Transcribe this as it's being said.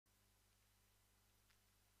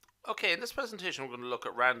Okay, in this presentation we're going to look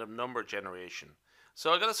at random number generation.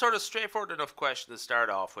 So I got a sort of straightforward enough question to start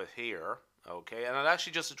off with here. Okay, and I'll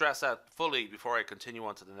actually just address that fully before I continue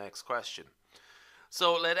on to the next question.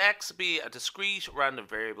 So let x be a discrete random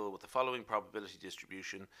variable with the following probability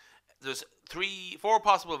distribution. There's four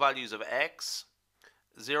possible values of x,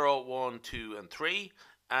 0, 1, 2, and 3,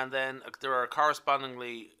 and then there are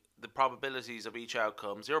correspondingly the probabilities of each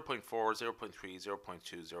outcome 0.4, 0.3,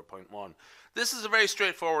 0.2, 0.1. This is a very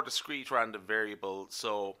straightforward discrete random variable,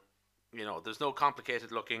 so there's no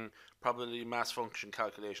complicated looking probability mass function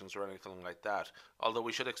calculations or anything like that, although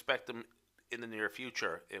we should expect them in the near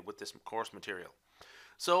future with this course material.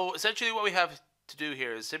 So essentially what we have to do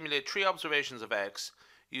here is simulate three observations of x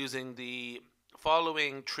using the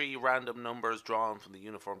following three random numbers drawn from the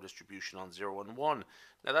uniform distribution on 0 and 1.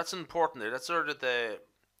 Now that's important there. That's sort of the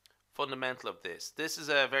fundamental of this. This is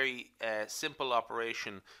a very simple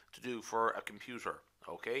operation to do for a computer.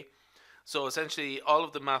 Okay, so essentially all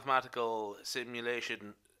of the mathematical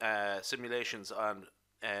simulations on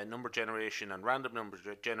number generation and random number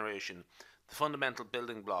generation, the fundamental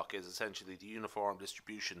building block is essentially the uniform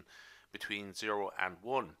distribution between 0 and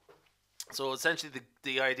 1. So essentially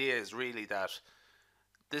the idea is really that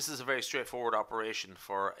this is a very straightforward operation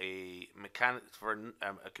for a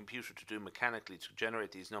computer to do mechanically to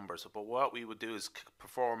generate these numbers. But what we would do is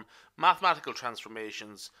perform mathematical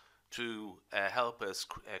transformations to help us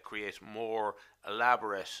create more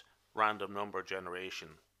elaborate random number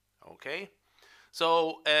generation. Okay,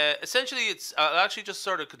 so essentially I'll actually just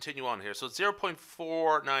sort of continue on here. So it's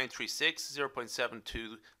 0.4936,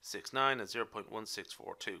 0.7269, and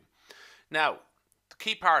 0.1642. Now the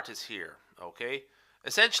key part is here. Okay,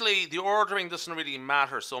 essentially the ordering doesn't really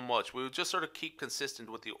matter so much. We'll just sort of keep consistent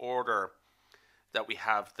with the order that we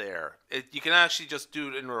have there. You can actually just do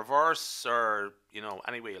it in reverse or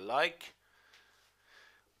any way you like,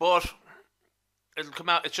 but it'll come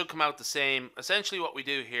out. It should come out the same. Essentially what we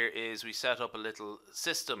do here is we set up a little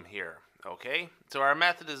system here. Okay, so our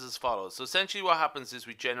method is as follows. So essentially what happens is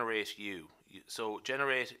we generate u. So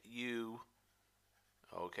generate u.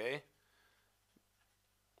 Okay,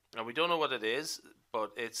 and we don't know what it is,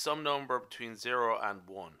 but it's some number between 0 and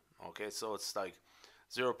 1. Okay, so it's like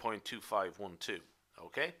 0.2512.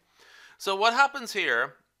 Okay, so what happens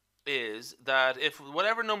here is that if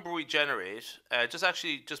whatever number we generate, just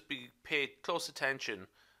pay close attention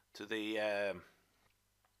to the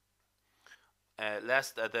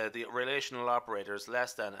the relational operators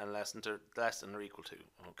less than and less than or equal to.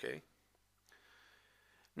 Okay.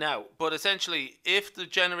 Now, but essentially, if the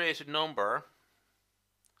generated number,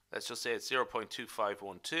 let's just say it's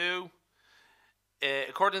 0.2512.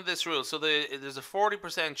 According to this rule, so there's a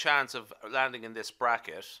 40% chance of landing in this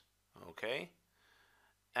bracket, okay,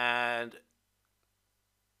 and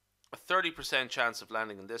a 30% chance of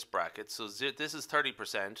landing in this bracket. So this is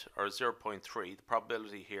 30% or 0.3, the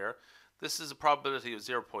probability here. This is a probability of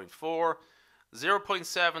 0.4,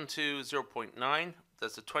 0.7 to 0.9.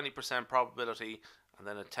 That's a 20% probability, and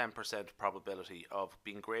then a 10% probability of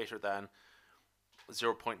being greater than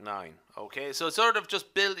 0.9. Okay, so it's sort of just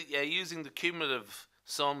using the cumulative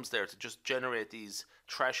sums there to just generate these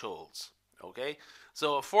thresholds. Okay,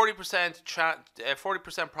 so a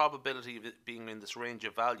 40% probability of it being in this range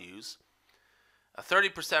of values, a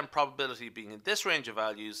 30% probability being in this range of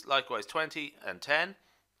values, likewise 20 and 10,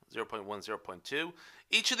 0.1, 0.2.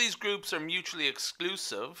 Each of these groups are mutually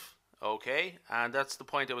exclusive. Okay, and that's the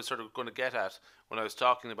point I was sort of going to get at when I was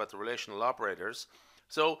talking about the relational operators.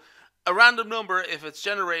 So a random number, if it's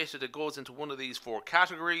generated, it goes into one of these four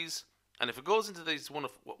categories, and if it goes into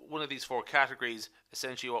one of these four categories,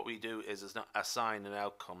 essentially what we do is assign an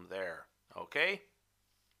outcome there. Okay,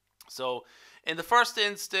 so in the first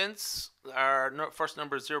instance, our first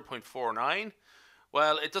number is 0.49.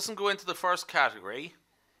 Well, it doesn't go into the first category.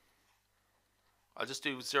 I'll just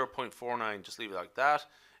do 0.49, just leave it like that.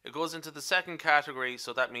 It goes into the second category,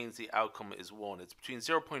 so that means the outcome is 1. It's between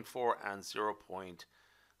 0.4 and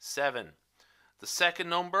 0.7. The second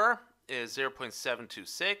number is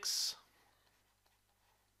 0.726.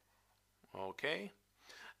 Okay,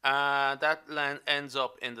 that ends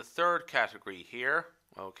up in the third category here.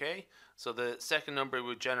 Okay, so the second number we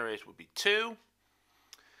would generate would be 2.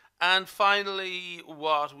 And finally,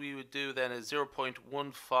 what we would do then is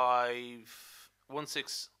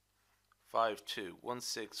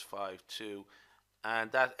 0.1652,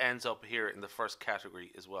 and that ends up here in the first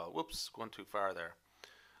category as well. Whoops, going too far there.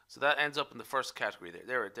 So that ends up in the first category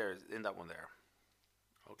there, in that one there.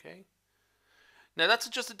 Okay. Now that's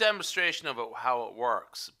just a demonstration of how it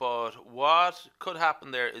works, but what could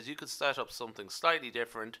happen there is you could set up something slightly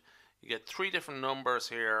different. You get 3 different numbers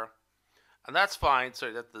here, And that's fine.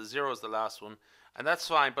 Sorry, that the 0 is the last one. And that's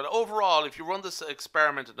fine. But overall, if you run this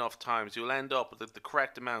experiment enough times, you'll end up with the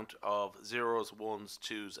correct amount of 0s, 1s,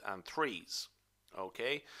 2s, and 3s.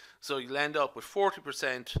 Okay? So you'll end up with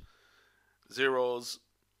 40% 0s,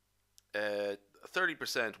 30%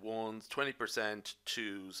 1s, 20%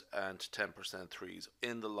 2s, and 10% 3s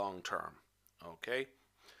in the long term. Okay?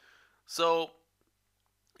 So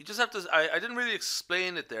you just have to. I didn't really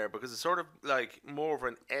explain it there because it's sort of like more of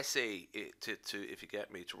an essay to if you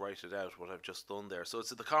get me, to write it out what I've just done there. So it's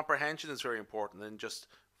the comprehension is very important than just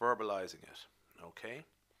verbalizing it. Okay.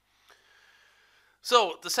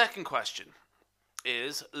 So the second question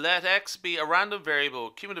is, let x be a random variable,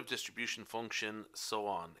 cumulative distribution function, so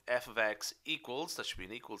on. F of x equals, that should be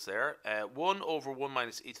an equals there, 1 over 1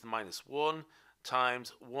 minus e to the minus 1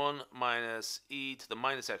 times 1 minus e to the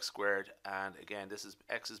minus x squared, and again this is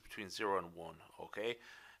x is between 0 and 1, okay?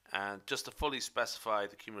 And just to fully specify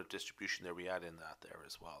the cumulative distribution there, we add in that there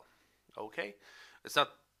as well. Okay,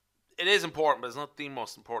 it is important, but it's not the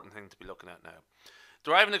most important thing to be looking at now.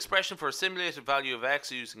 Derive an expression for a simulated value of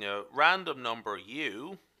x using a random number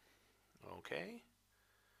u, okay,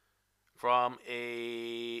 from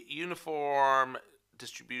a uniform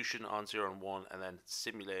distribution on 0 and 1, and then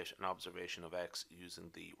simulate an observation of x using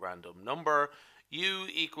the random number u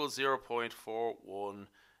equals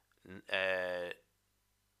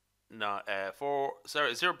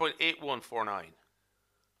 0.8149.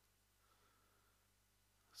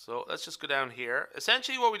 So let's just go down here.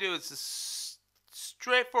 Essentially what we do is this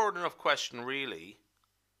straightforward enough question, really.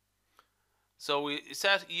 So we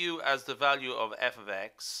set u as the value of f of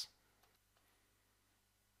x.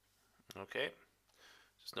 Okay.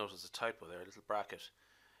 Just notice a typo there, a little bracket.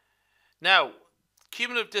 Now,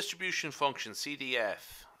 cumulative distribution function,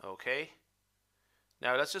 CDF, okay?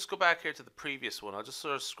 Now, let's just go back here to the previous one. I'll just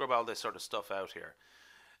sort of scrub all this sort of stuff out here.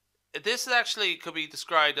 This actually could be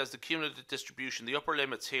described as the cumulative distribution. The upper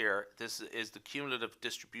limits here, this is the cumulative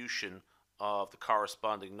distribution of the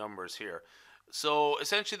corresponding numbers here. So,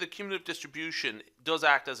 essentially, the cumulative distribution does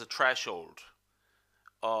act as a threshold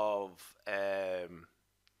of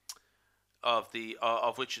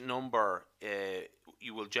which number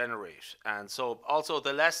you will generate. And so also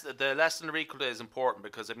the less than or equal to is important,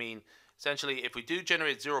 because I mean essentially if we do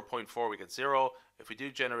generate 0.4 we get 0, if we do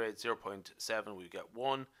generate 0.7 we get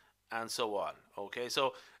 1, and so on. Okay,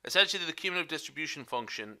 so essentially the cumulative distribution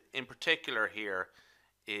function in particular here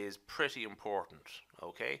is pretty important.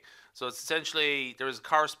 Okay, so it's essentially there is a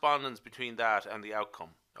correspondence between that and the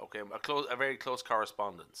outcome. Okay, a very close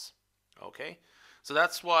correspondence. Okay, so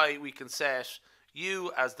that's why we can set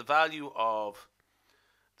u as the value of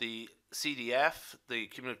the CDF, the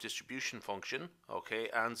cumulative distribution function, okay,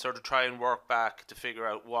 and sort of try and work back to figure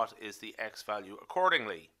out what is the x value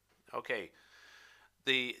accordingly. Okay,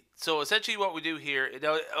 so essentially what we do here,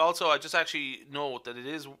 now also I just actually note that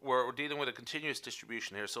we're dealing with a continuous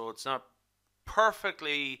distribution here, so it's not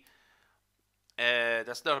perfectly,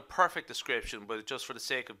 that's not a perfect description, but just for the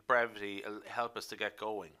sake of brevity, it'll help us to get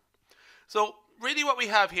going. So really what we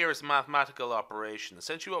have here is a mathematical operation.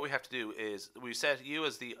 Essentially what we have to do is we set u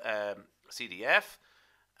as the CDF,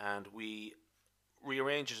 and we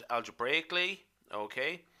rearrange it algebraically,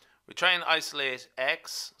 okay? We try and isolate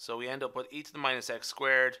x, so we end up with e to the minus x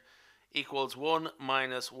squared equals 1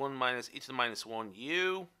 minus e to the minus 1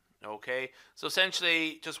 u, okay? So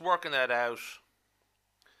essentially, just working that out,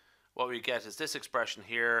 what we get is this expression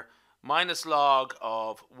here, minus log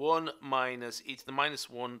of 1 minus e to the minus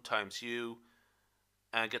 1 times u,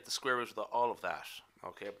 and get the square root of all of that.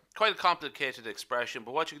 Okay, quite a complicated expression,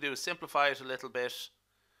 but what you can do is simplify it a little bit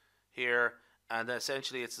here, and then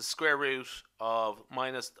essentially it's the square root of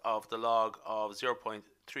minus of the log of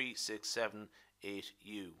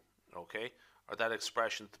 0.3678u, okay, or that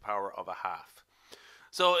expression to the power of a half.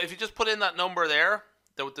 So if you just put in that number there,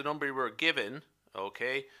 the number you were given,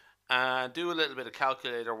 okay, and do a little bit of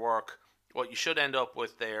calculator work, what you should end up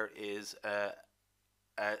with there is a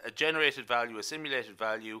generated value, a simulated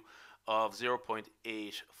value of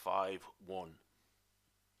 0.851.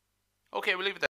 Okay, we'll leave it there.